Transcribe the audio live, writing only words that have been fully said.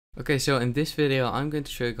Okay, so in this video I'm going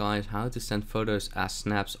to show you guys how to send photos as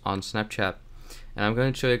snaps on Snapchat. And I'm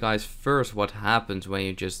going to show you guys first what happens when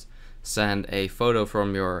you just send a photo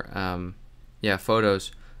from your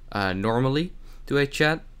photos normally to a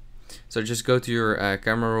chat. So just go to your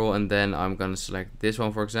camera roll, and then I'm going to select this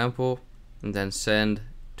one, for example, and then send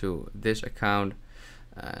to this account.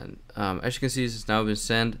 And as you can see, it's now been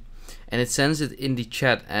sent, and it sends it in the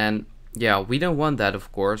chat. And yeah, we don't want that,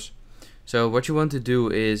 of course. So what you want to do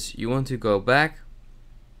is you want to go back,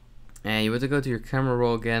 and you want to go to your camera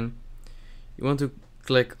roll again. You want to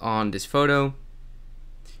click on this photo,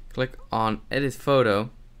 click on edit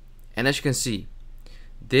photo, and as you can see,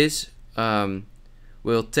 this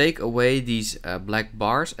will take away these black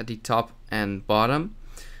bars at the top and bottom,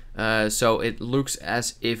 so it looks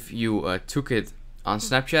as if you took it on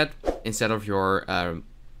Snapchat instead of your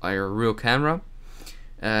real camera.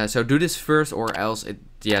 So do this first, or else it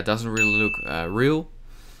doesn't really look real.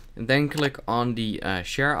 And then click on the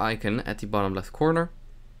share icon at the bottom left corner.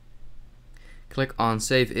 Click on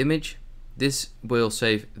save image. This will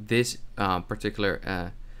save this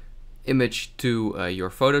particular image to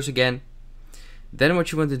your photos again. Then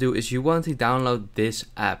what you want to do is you want to download this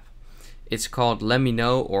app. It's called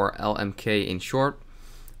Lemino, or LMK in short.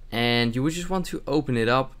 And you would just want to open it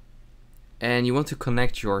up, and you want to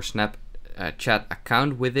connect your Snapchat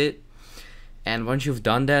account with it. And once you've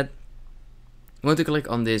done that, you want to click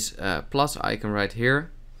on this plus icon right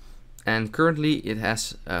here. And currently it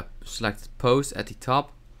has selected post at the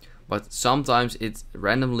top, but sometimes it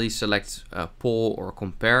randomly selects poll or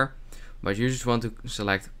compare, but you just want to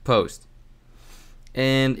select post.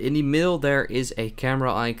 And in the middle there is a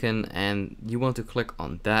camera icon, and you want to click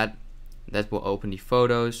on that. That will open the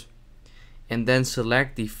photos, and then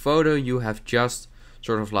select the photo you have just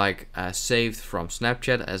sort of like saved from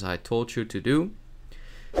Snapchat, as I told you to do.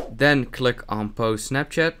 Then click on post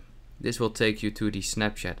Snapchat. This will take you to the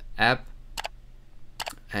Snapchat app,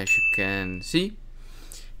 as you can see.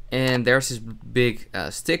 And there's this big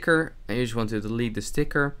sticker, and you just want to delete the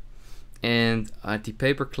sticker. And at the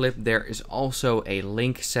paperclip there is also a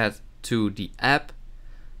link set to the app,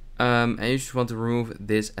 and you just want to remove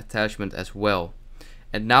this attachment as well.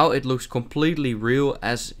 And now it looks completely real,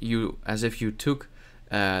 as if you took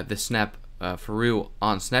the snap for real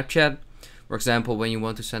on Snapchat. For example, when you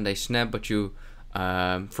want to send a snap, but you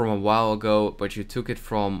from a while ago, but you took it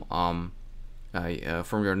from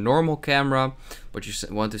your normal camera, but you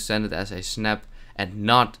want to send it as a snap and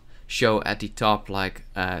not show at the top like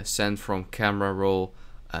send from camera roll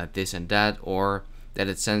this and that, or that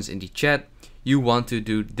it sends in the chat. You want to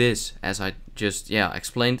do this as I just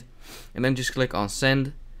explained, and then just click on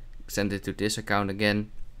send it to this account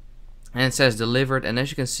again, and it says delivered. And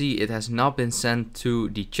as you can see, it has not been sent to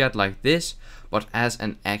the chat like this, but as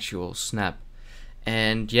an actual snap.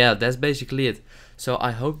 And yeah, that's basically it. So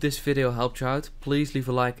I hope this video helped you out. Please leave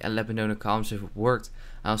a like and let me know in the comments if it worked.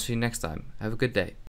 I'll see you next time. Have a good day.